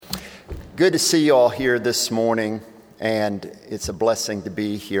Good to see you all here this morning, and it's a blessing to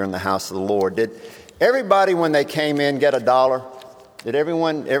be here in the house of the Lord. Did everybody, when they came in, get $1? Did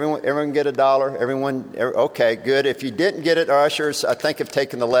everyone get $1? Okay, good. If you didn't get it, our ushers, I think, have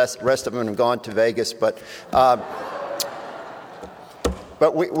taken the rest of them and gone to Vegas, but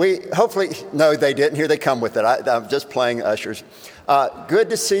we hopefully, no, they didn't. Here they come with it. I'm just playing ushers.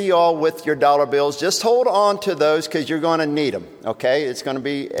 Good to see you all with your dollar bills. Just hold on to those because you're going to need them, okay? It's going to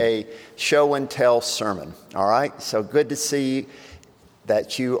be a show and tell sermon, all right? So good to see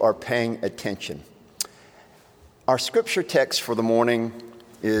that you are paying attention. Our scripture text for the morning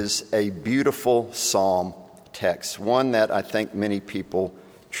is a beautiful psalm text, one that I think many people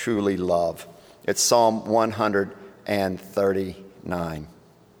truly love. It's Psalm 139.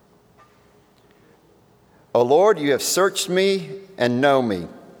 O Lord, you have searched me and know me.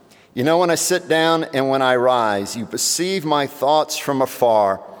 You know when I sit down and when I rise. You perceive my thoughts from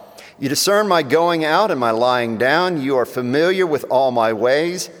afar. You discern my going out and my lying down. You are familiar with all my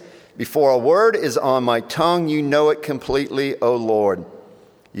ways. Before a word is on my tongue, you know it completely, O Lord.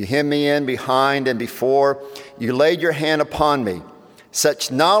 You hem me in behind and before. You laid your hand upon me. Such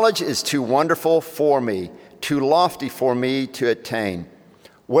knowledge is too wonderful for me, too lofty for me to attain.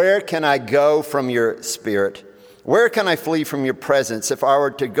 Where can I go from your spirit? Where can I flee from your presence? If I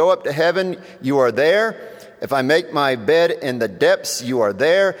were to go up to heaven, you are there. If I make my bed in the depths, you are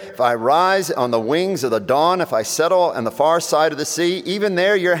there. If I rise on the wings of the dawn, if I settle on the far side of the sea, even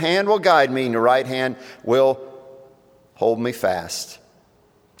there your hand will guide me and your right hand will hold me fast.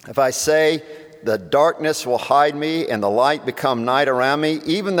 If I say the darkness will hide me and the light become night around me,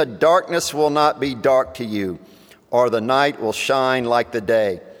 even the darkness will not be dark to you, or the night will shine like the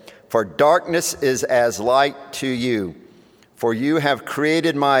day. For darkness is as light to you. For you have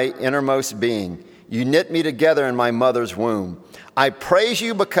created my innermost being. You knit me together in my mother's womb. I praise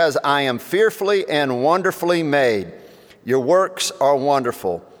you because I am fearfully and wonderfully made. Your works are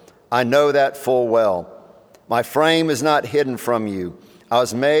wonderful. I know that full well. My frame is not hidden from you. I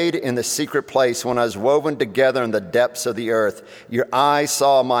was made in the secret place when I was woven together in the depths of the earth. Your eyes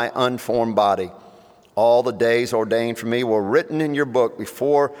saw my unformed body. All the days ordained for me were written in your book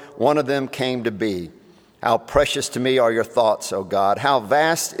before one of them came to be. How precious to me are your thoughts, O God. How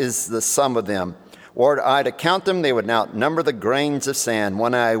vast is the sum of them. Were I to count them, they would outnumber the grains of sand.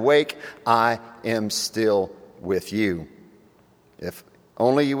 When I awake, I am still with you. If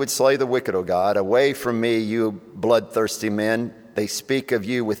only you would slay the wicked, O God. Away from me, you bloodthirsty men. They speak of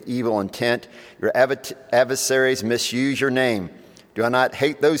you with evil intent. Your adversaries misuse your name. Do I not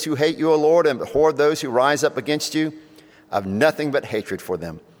hate those who hate you, O Lord, and abhor those who rise up against you? I have nothing but hatred for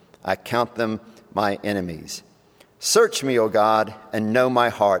them. I count them my enemies. Search me, O God, and know my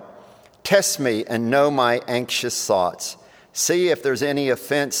heart. Test me and know my anxious thoughts. See if there's any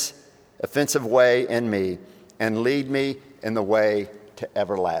offensive way in me, and lead me in the way to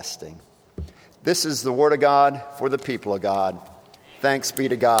everlasting. This is the word of God for the people of God. Thanks be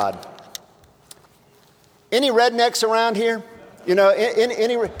to God. Any rednecks around here? You know,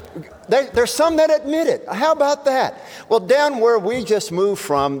 there's some that admit it. How about that? Well, down where we just moved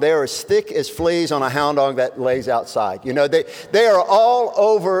from, they're as thick as fleas on a hound dog that lays outside. You know, they are all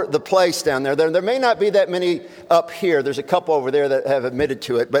over the place down there. There may not be that many up here. There's a couple over there that have admitted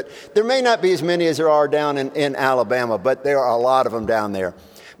to it. But there may not be as many as there are down in Alabama. But there are a lot of them down there.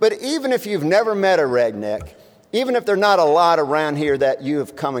 But even if you've never met a redneck, even if there are not a lot around here that you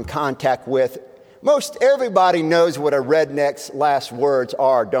have come in contact with, most everybody knows what a redneck's last words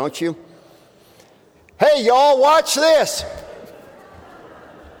are, don't you? Hey, y'all, watch this.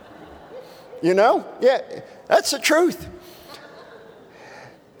 You know? Yeah, that's the truth.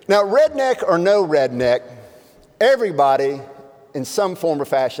 Now, redneck or no redneck, everybody in some form or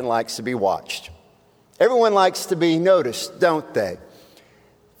fashion likes to be watched. Everyone likes to be noticed, don't they?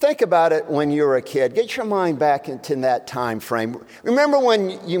 Think about it when you were a kid. Get your mind back into that time frame. Remember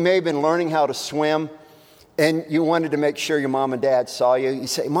when you may have been learning how to swim and you wanted to make sure your mom and dad saw you? You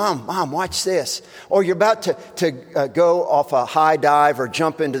say, Mom, watch this. Or you're about to go off a high dive or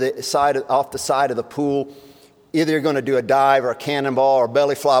jump into off the side of the pool. Either you're going to do a dive or a cannonball or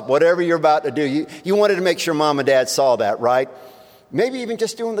belly flop, whatever you're about to do. You wanted to make sure mom and dad saw that, right? Maybe even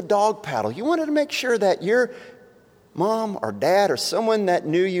just doing the dog paddle. You wanted to make sure that your mom or dad or someone that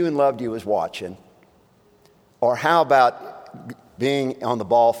knew you and loved you was watching. Or how about being on the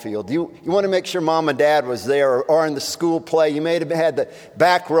ball field? You want to make sure mom and dad was there, or in the school play. You may have had the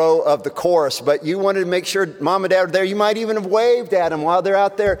back row of the chorus, but you wanted to make sure mom and dad were there. You might even have waved at them while they're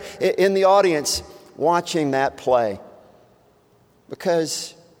out there in the audience watching that play.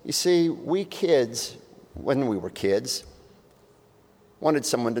 Because, you see, we kids, when we were kids, wanted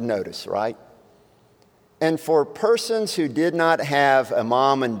someone to notice, right? And for persons who did not have a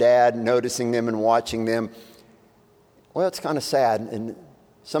mom and dad noticing them and watching them, well, it's kind of sad. And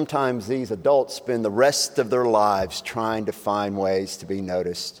sometimes these adults spend the rest of their lives trying to find ways to be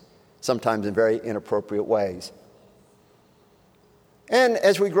noticed, sometimes in very inappropriate ways. And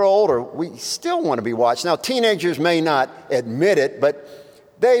as we grow older, we still want to be watched. Now, teenagers may not admit it, but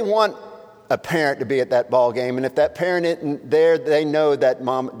they want a parent to be at that ball game. And if that parent isn't there, they know that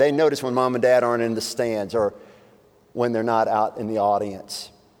they notice when mom and dad aren't in the stands or when they're not out in the audience.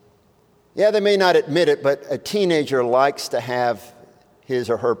 Yeah, they may not admit it, but a teenager likes to have his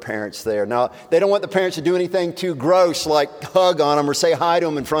or her parents there. Now, they don't want the parents to do anything too gross, like hug on them or say hi to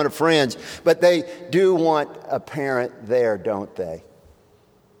them in front of friends, but they do want a parent there, don't they?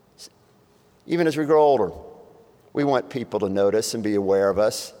 Even as we grow older, we want people to notice and be aware of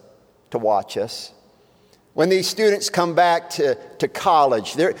us, to watch us. When these students come back to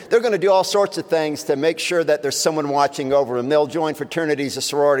college, they're going to do all sorts of things to make sure that there's someone watching over them. They'll join fraternities or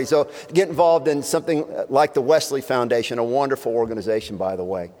sororities. They'll get involved in something like the Wesley Foundation, a wonderful organization, by the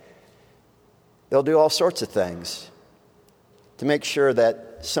way. They'll do all sorts of things to make sure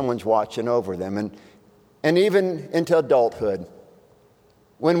that someone's watching over them. And even into adulthood,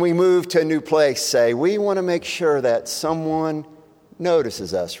 when we move to a new place, say, we want to make sure that someone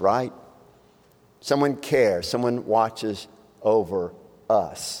notices us, right? Someone cares. Someone watches over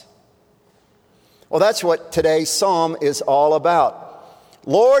us. Well, that's what today's psalm is all about.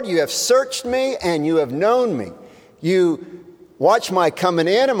 Lord, you have searched me and you have known me. You watch my coming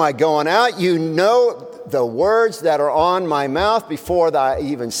in and my going out. You know the words that are on my mouth before I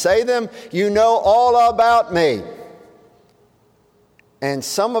even say them. You know all about me. And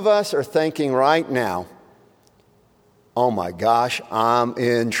some of us are thinking right now, oh my gosh, I'm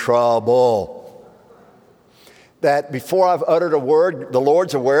in trouble. That before I've uttered a word, the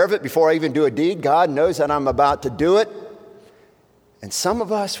Lord's aware of it. Before I even do a deed, God knows that I'm about to do it. And some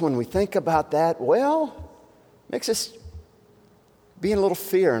of us, when we think about that, well, makes us be in a little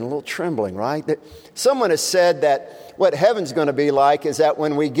fear and a little trembling, right? That someone has said that what heaven's going to be like is that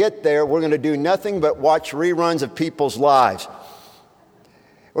when we get there, we're going to do nothing but watch reruns of people's lives.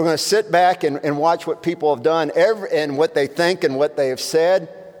 We're going to sit back and watch what people have done and what they think and what they have said.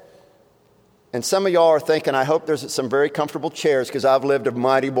 And some of y'all are thinking, I hope there's some very comfortable chairs because I've lived a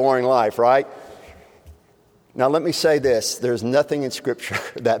mighty boring life, right? Now let me say this. There's nothing in Scripture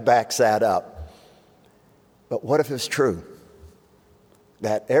that backs that up. But what if it's true?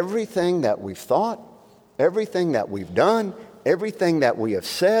 That everything that we've thought, everything that we've done, everything that we have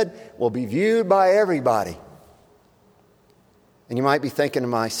said will be viewed by everybody. And you might be thinking to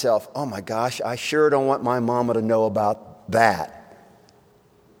myself, oh my gosh, I sure don't want my mama to know about that.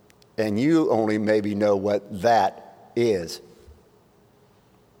 And you only maybe know what that is.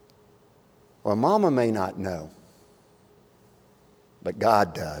 Well, mama may not know, but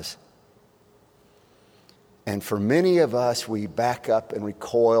God does. And for many of us, we back up and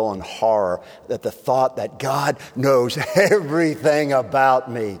recoil in horror at the thought that God knows everything about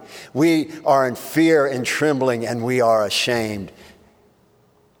me. We are in fear and trembling, and we are ashamed.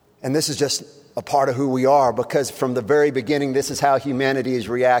 And this is just a part of who we are, because from the very beginning, this is how humanity has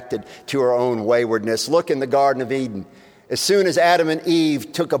reacted to our own waywardness. Look in the Garden of Eden. As soon as Adam and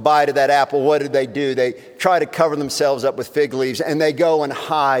Eve took a bite of that apple, what did? They try to cover themselves up with fig leaves, and they go and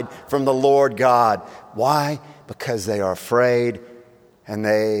hide from the Lord God. Why? Because they are afraid and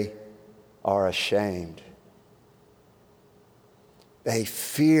they are ashamed. They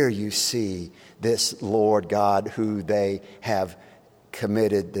fear, you see, this Lord God who they have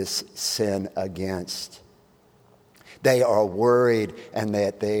committed this sin against. They are worried and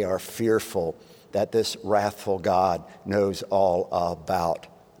that they are fearful that this wrathful God knows all about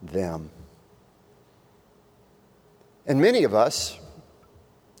them. And many of us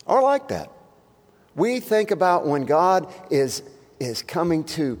are like that. We think about when God is coming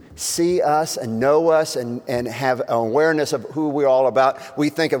to see us and know us and have an awareness of who we're all about. We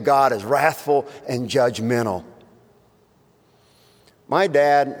think of God as wrathful and judgmental. My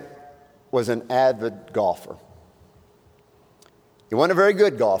dad was an avid golfer. He wasn't a very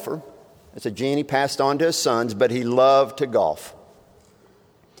good golfer. It's a gene he passed on to his sons, but he loved to golf.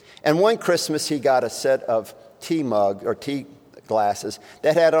 And one Christmas, he got a set of tea glasses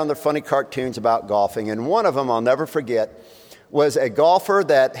that had on their funny cartoons about golfing. And one of them, I'll never forget, was a golfer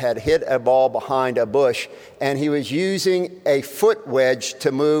that had hit a ball behind a bush, and he was using a foot wedge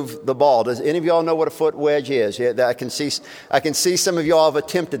to move the ball. Does any of y'all know what a foot wedge is? Yeah, I can see some of y'all have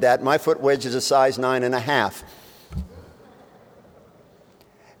attempted that. My foot wedge is a size 9.5.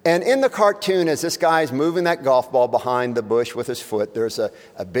 And in the cartoon, as this guy is moving that golf ball behind the bush with his foot, there's a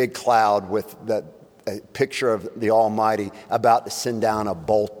big cloud with a picture of the Almighty about to send down a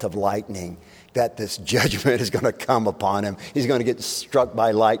bolt of lightning, that this judgment is going to come upon him. He's going to get struck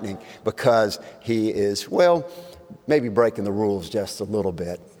by lightning because he is, well, maybe breaking the rules just a little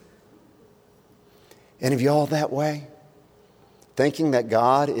bit. Any of you all that way? Thinking that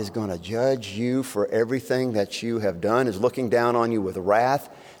God is going to judge you for everything that you have done, is looking down on you with wrath,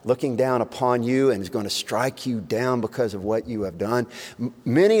 looking down upon you, and is going to strike you down because of what you have done.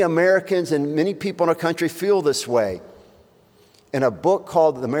 Many Americans and many people in our country feel this way. In a book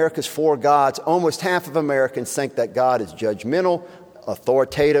called America's Four Gods, almost half of Americans think that God is judgmental,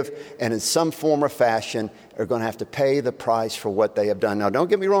 authoritative, and in some form or fashion are going to have to pay the price for what they have done. Now, don't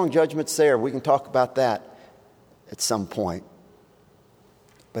get me wrong, judgment's there. We can talk about that at some point.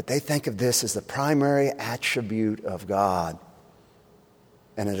 But they think of this as the primary attribute of God.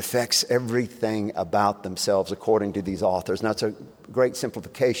 And it affects everything about themselves, according to these authors. Now, it's a great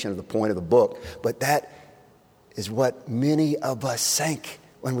simplification of the point of the book, but that is what many of us think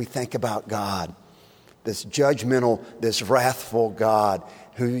when we think about God. This judgmental, this wrathful God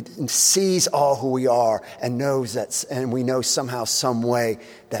who sees all who we are and knows that, and we know somehow, some way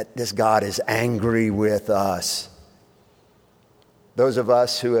that this God is angry with us. Those of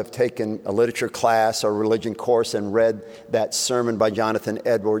us who have taken a literature class or religion course and read that sermon by Jonathan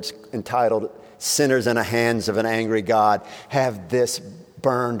Edwards entitled Sinners in the Hands of an Angry God have this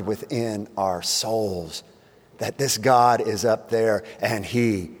burned within our souls, that this God is up there and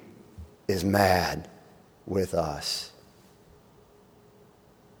he is mad with us.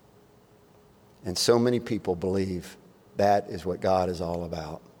 And so many people believe that is what God is all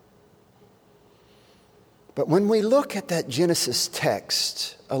about. But when we look at that Genesis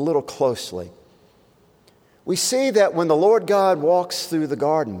text a little closely, we see that when the Lord God walks through the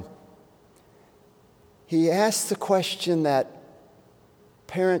garden, he asks the question that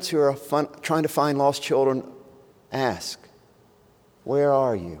parents who are trying to find lost children ask, where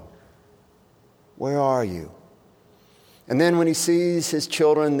are you? Where are you? And then when he sees his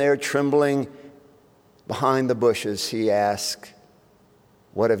children there trembling behind the bushes, he asks,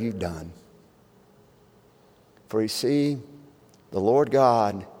 what have you done? For you see, the Lord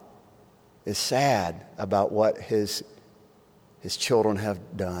God is sad about what his children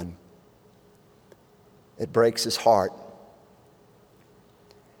have done. It breaks his heart.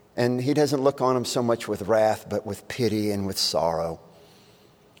 And he doesn't look on them so much with wrath, but with pity and with sorrow.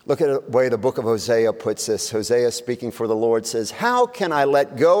 Look at the way the book of Hosea puts this. Hosea, speaking for the Lord, says, how can I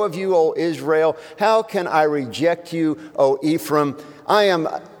let go of you, O Israel? How can I reject you, O Ephraim? I am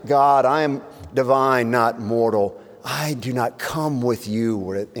God, I am divine, not mortal. I do not come with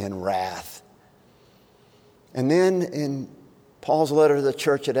you in wrath. And then in Paul's letter to the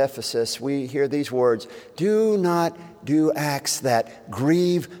church at Ephesus, we hear these words, do not do acts that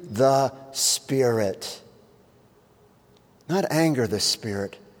grieve the Spirit. Not anger the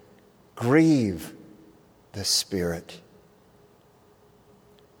Spirit, grieve the Spirit.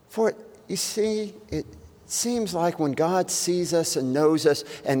 For you see, it seems like when God sees us and knows us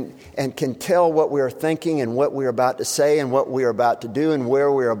and can tell what we are thinking and what we're about to say and what we're about to do and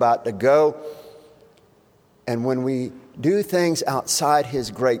where we're about to go, and when we do things outside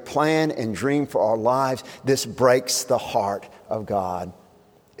his great plan and dream for our lives, this breaks the heart of God.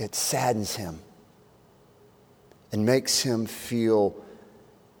 It saddens him and makes him feel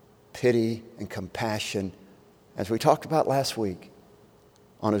pity and compassion, as we talked about last week,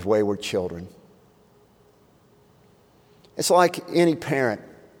 on his wayward children. It's like any parent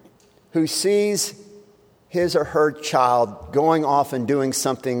who sees his or her child going off and doing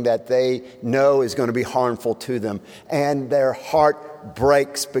something that they know is going to be harmful to them, and their heart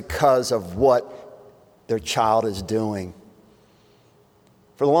breaks because of what their child is doing.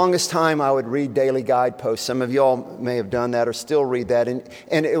 For the longest time, I would read daily guideposts. Some of y'all may have done that or still read that.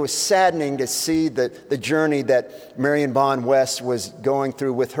 And it was saddening to see the journey that Marion Bond West was going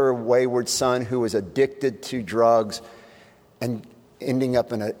through with her wayward son who was addicted to drugs and ending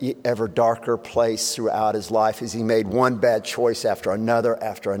up in an ever darker place throughout his life as he made one bad choice after another,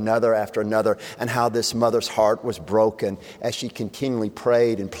 after another, after another, and how this mother's heart was broken as she continually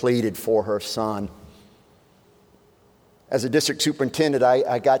prayed and pleaded for her son. As a district superintendent,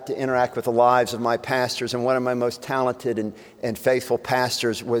 I got to interact with the lives of my pastors, and one of my most talented and faithful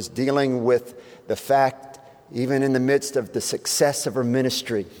pastors was dealing with the fact, even in the midst of the success of her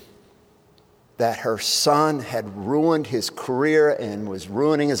ministry, that her son had ruined his career and was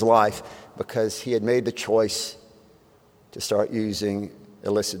ruining his life because he had made the choice to start using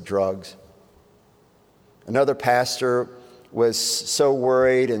illicit drugs. Another pastor was so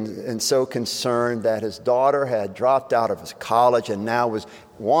worried and so concerned that his daughter had dropped out of his college and now was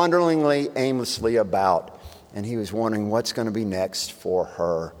wanderingly, aimlessly about. And he was wondering what's going to be next for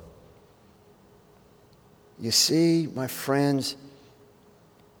her. You see, my friends,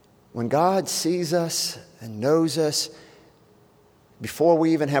 when God sees us and knows us, before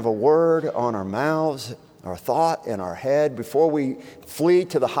we even have a word on our mouths, our thought in our head, before we flee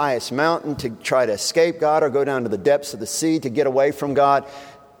to the highest mountain to try to escape God or go down to the depths of the sea to get away from God,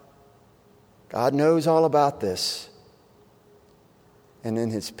 God knows all about this. And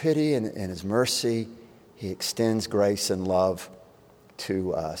in His pity and His mercy, He extends grace and love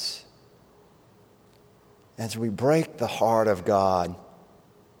to us. As we break the heart of God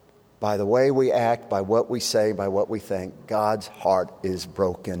by the way we act, by what we say, by what we think, God's heart is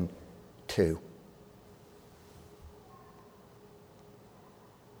broken too.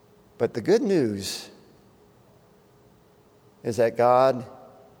 But the good news is that God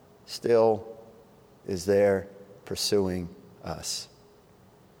still is there pursuing us.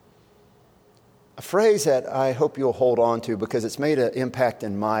 A phrase that I hope you'll hold on to because it's made an impact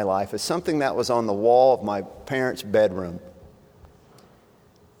in my life is something that was on the wall of my parents' bedroom.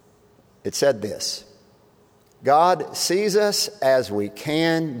 It said this: God sees us as we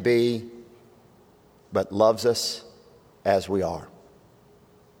can be, but loves us as we are.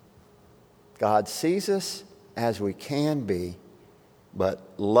 God sees us as we can be, but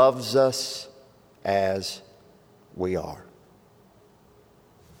loves us as we are.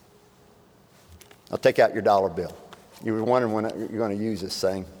 Now take out your dollar bill. You were wondering when you're going to use this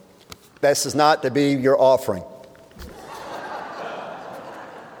thing. This is not to be your offering.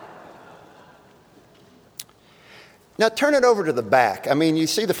 Now turn it over to the back. I mean, you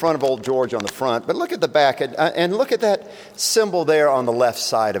see the front of Old George on the front, but look at the back and look at that symbol there on the left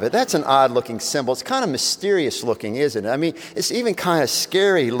side of it. That's an odd-looking symbol. It's kind of mysterious looking, isn't it? I mean, it's even kind of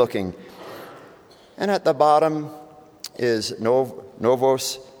scary looking. And at the bottom is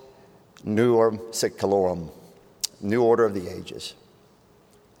Novus Nuorum Secularum, New Order of the Ages.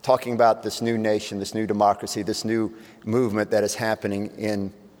 Talking about this new nation, this new democracy, this new movement that is happening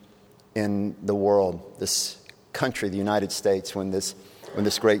in the world, this country, the United States, when this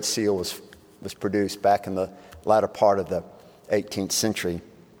Great Seal was produced back in the latter part of the 18th century.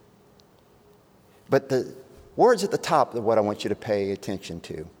 But the words at the top are what I want you to pay attention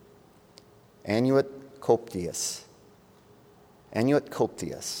to. Annuit Coptius. Annuit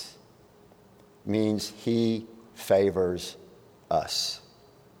Coptius means He favors us.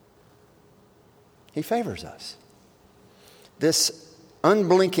 He favors us. This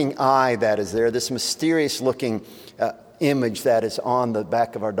unblinking eye that is there, this mysterious looking image that is on the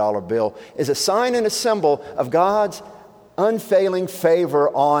back of our dollar bill, is a sign and a symbol of God's unfailing favor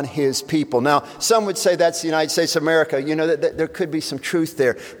on His people. Now, some would say that's the United States of America. You know, that there could be some truth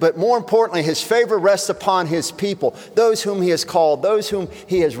there. But more importantly, His favor rests upon His people, those whom He has called, those whom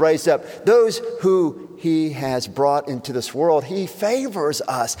He has raised up, those who He has brought into this world. He favors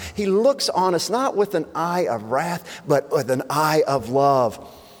us. He looks on us not with an eye of wrath, but with an eye of love.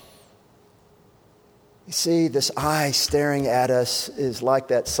 You see, this eye staring at us is like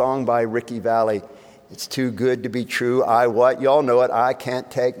that song by Ricky Valley. It's too good to be true. I what? Y'all know it. I can't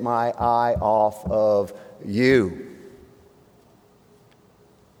take my eye off of you.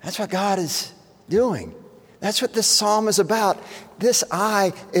 That's what God is doing. That's what this psalm is about. This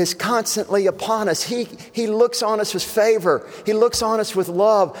eye is constantly upon us. He looks on us with favor. He looks on us with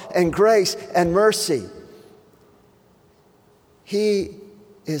love and grace and mercy. He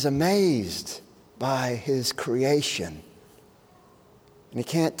is amazed by His creation. And He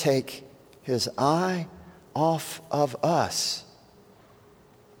can't take His eye off of us.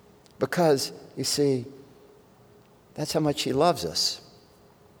 Because, you see, that's how much He loves us.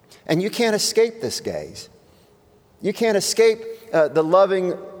 And you can't escape this gaze. You can't escape the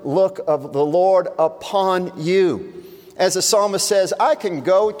loving look of the Lord upon you. As the psalmist says, I can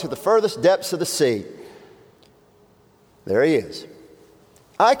go to the furthest depths of the sea. There He is.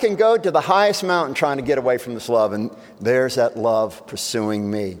 I can go to the highest mountain trying to get away from this love, and there's that love pursuing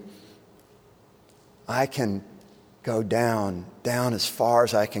me. I can go down as far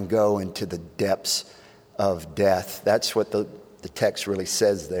as I can go into the depths of death. That's what the text really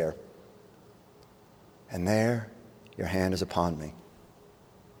says there. And there, your hand is upon me.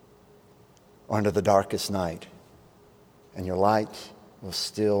 Under the darkest night, and your light will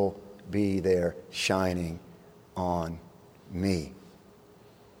still be there shining on me.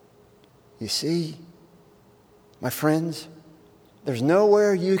 You see, my friends, there's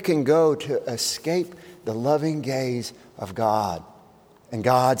nowhere you can go to escape the loving gaze of God and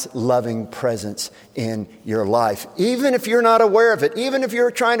God's loving presence in your life. Even if you're not aware of it, even if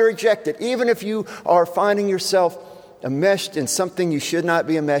you're trying to reject it, even if you are finding yourself enmeshed in something you should not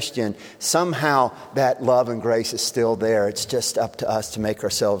be enmeshed in, somehow that love and grace is still there. It's just up to us to make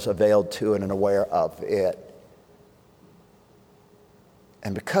ourselves availed to it and aware of it.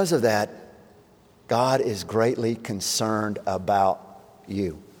 And because of that, God is greatly concerned about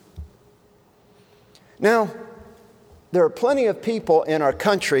you. Now, there are plenty of people in our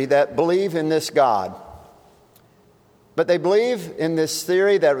country that believe in this God. But they believe in this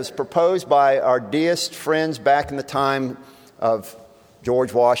theory that was proposed by our deist friends back in the time of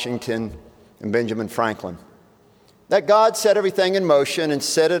George Washington and Benjamin Franklin. That God set everything in motion and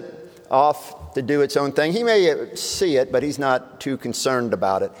set it off to do its own thing. He may see it, but he's not too concerned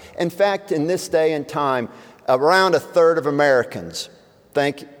about it. In fact, in this day and time, around a third of Americans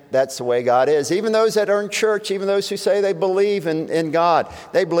think that's the way God is. Even those that are in church, even those who say they believe in God,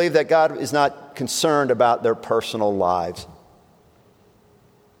 they believe that God is not concerned about their personal lives.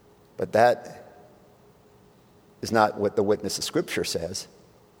 But that is not what the witness of Scripture says.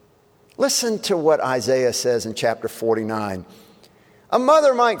 Listen to what Isaiah says in chapter 49. A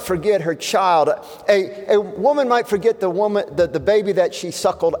mother might forget her child. A woman might forget the baby that she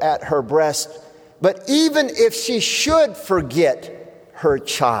suckled at her breast. But even if she should forget her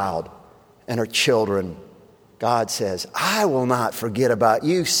child and her children, God says, I will not forget about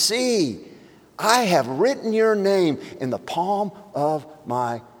you. See, I have written your name in the palm of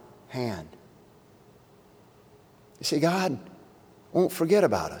my hand. You see, God won't forget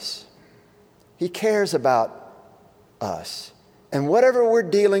about us. He cares about us. And whatever we're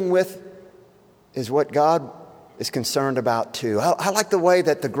dealing with is what God is concerned about too. I like the way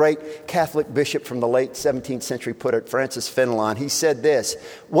that the great Catholic bishop from the late 17th century put it, Francis Fenelon. He said this: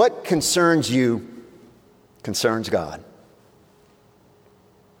 what concerns you concerns God.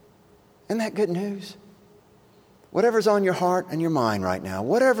 Isn't that good news? Whatever's on your heart and your mind right now,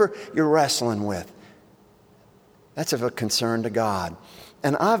 whatever you're wrestling with, that's of a concern to God.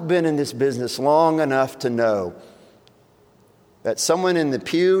 And I've been in this business long enough to know that someone in the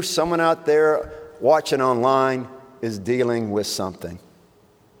pew, someone out there watching online is dealing with something.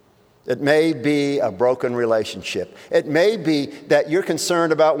 It may be a broken relationship. It may be that you're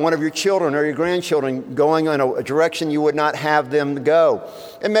concerned about one of your children or your grandchildren going in a direction you would not have them go.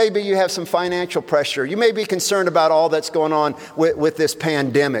 It may be you have some financial pressure. You may be concerned about all that's going on with this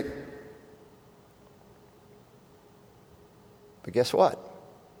pandemic. But guess what?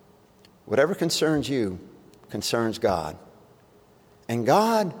 Whatever concerns you concerns God. And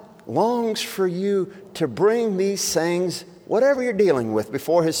God longs for you to bring these things, whatever you're dealing with,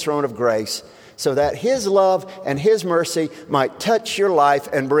 before His throne of grace, so that His love and His mercy might touch your life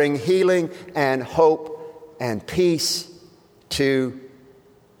and bring healing and hope and peace to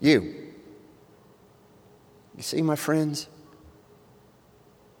you. You see, my friends,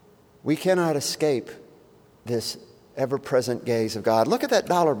 we cannot escape this ever-present gaze of God. Look at that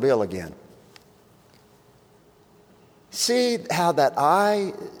dollar bill again. See how that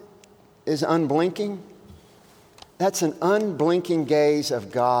eye is unblinking? That's an unblinking gaze of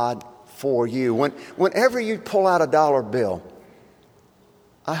God for you. Whenever you pull out a dollar bill,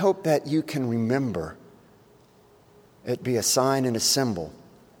 I hope that you can remember it be a sign and a symbol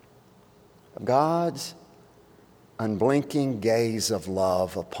of God's unblinking gaze of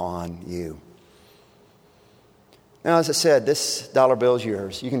love upon you. Now, as I said, this dollar bill is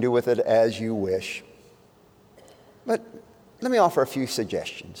yours. You can do with it as you wish. But let me offer a few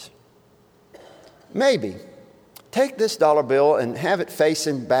suggestions. Maybe take this dollar bill and have it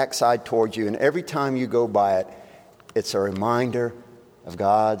facing backside towards you, and every time you go by it, it's a reminder of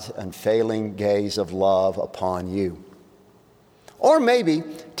God's unfailing gaze of love upon you. Or maybe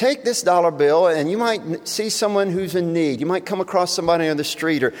take this dollar bill and you might see someone who's in need. You might come across somebody on the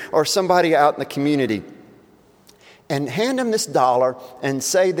street or somebody out in the community, and hand them this dollar and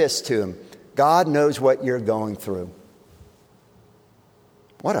say this to him: God knows what you're going through.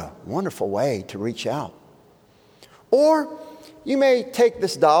 What a wonderful way to reach out. Or you may take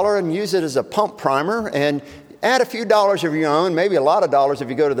this dollar and use it as a pump primer and add a few dollars of your own, maybe a lot of dollars if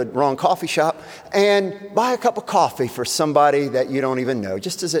you go to the wrong coffee shop, and buy a cup of coffee for somebody that you don't even know,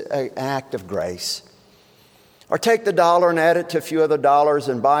 just as an act of grace. Or take the dollar and add it to a few other dollars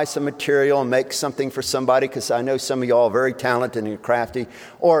and buy some material and make something for somebody, because I know some of y'all are very talented and crafty.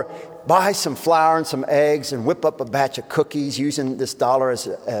 Or buy some flour and some eggs and whip up a batch of cookies using this dollar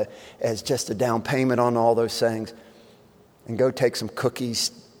as just a down payment on all those things. And go take some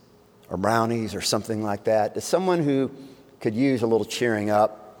cookies or brownies or something like that to someone who could use a little cheering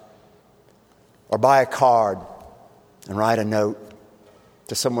up. Or buy a card and write a note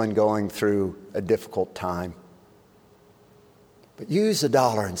to someone going through a difficult time. But use the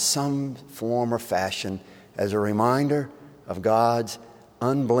dollar in some form or fashion as a reminder of God's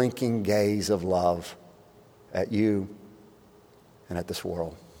unblinking gaze of love at you and at this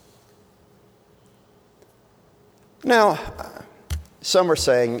world. Now, some are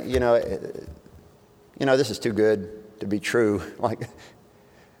saying, this is too good to be true,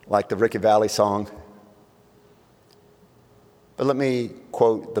 like the Ricky Valley song. But let me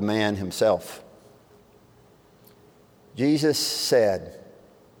quote the man himself. Jesus said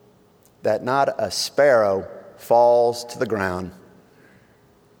that not a sparrow falls to the ground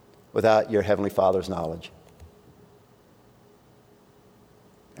without your Heavenly Father's knowledge.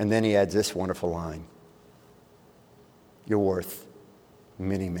 And then he adds this wonderful line: you're worth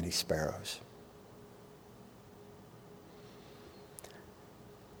many, many sparrows.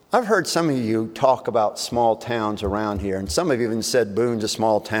 I've heard some of you talk about small towns around here, and some have even said Boone's a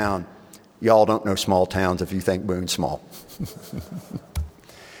small town. Y'all don't know small towns if you think Boone's small.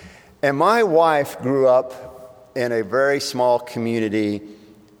 And my wife grew up in a very small community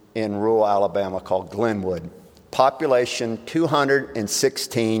in rural Alabama called Glenwood. Population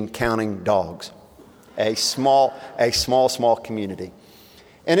 216, counting dogs. A small community.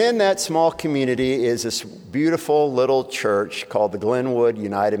 And in that small community is this beautiful little church called the Glenwood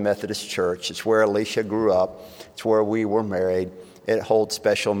United Methodist Church. It's where Alicia grew up. It's where we were married. It holds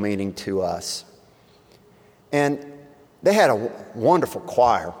special meaning to us. And they had a wonderful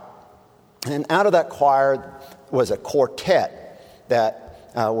choir. And out of that choir was a quartet that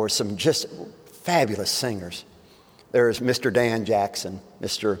were some just fabulous singers. There's Mr. Dan Jackson,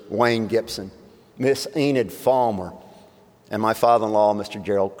 Mr. Wayne Gibson, Miss Enid Falmer, and my father-in-law, Mr.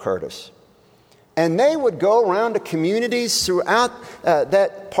 Gerald Curtis. And they would go around to communities throughout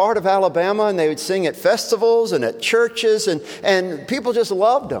that part of Alabama, and they would sing at festivals and at churches, and people just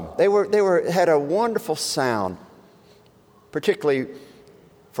loved them. They had a wonderful sound, particularly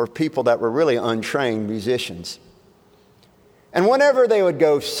for people that were really untrained musicians. And whenever they would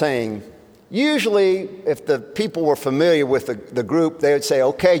go sing, usually if the people were familiar with the group, they would say,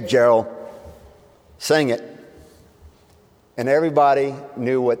 "Okay, Gerald, sing it." And everybody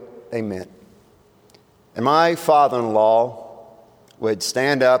knew what they meant. And my father-in-law would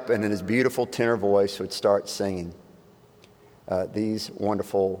stand up and in his beautiful tenor voice would start singing these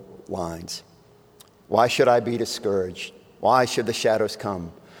wonderful lines. "Why should I be discouraged? Why should the shadows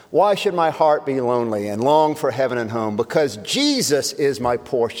come? Why should my heart be lonely and long for heaven and home? Because Jesus is my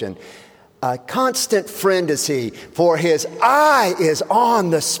portion. A constant friend is he, for his eye is on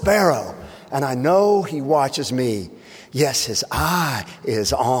the sparrow, and I know he watches me. Yes, his eye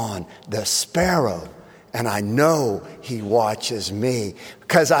is on the sparrow, and I know he watches me.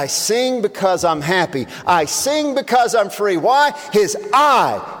 Because I sing because I'm happy. I sing because I'm free. Why? His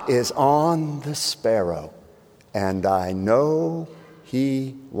eye is on the sparrow, and I know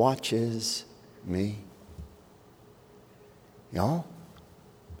he watches me." Y'all,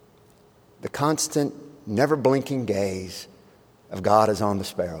 the constant, never blinking gaze of God is on the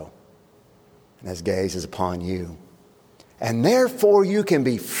sparrow, and his gaze is upon you. And therefore you can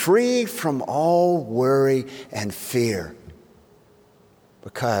be free from all worry and fear,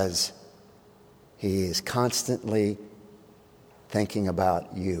 because he is constantly thinking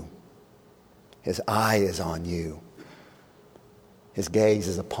about you. His eye is on you. His gaze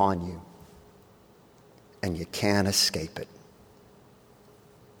is upon you, and you can't escape it.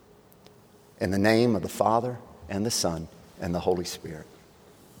 In the name of the Father, and the Son, and the Holy Spirit.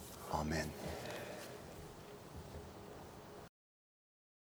 Amen.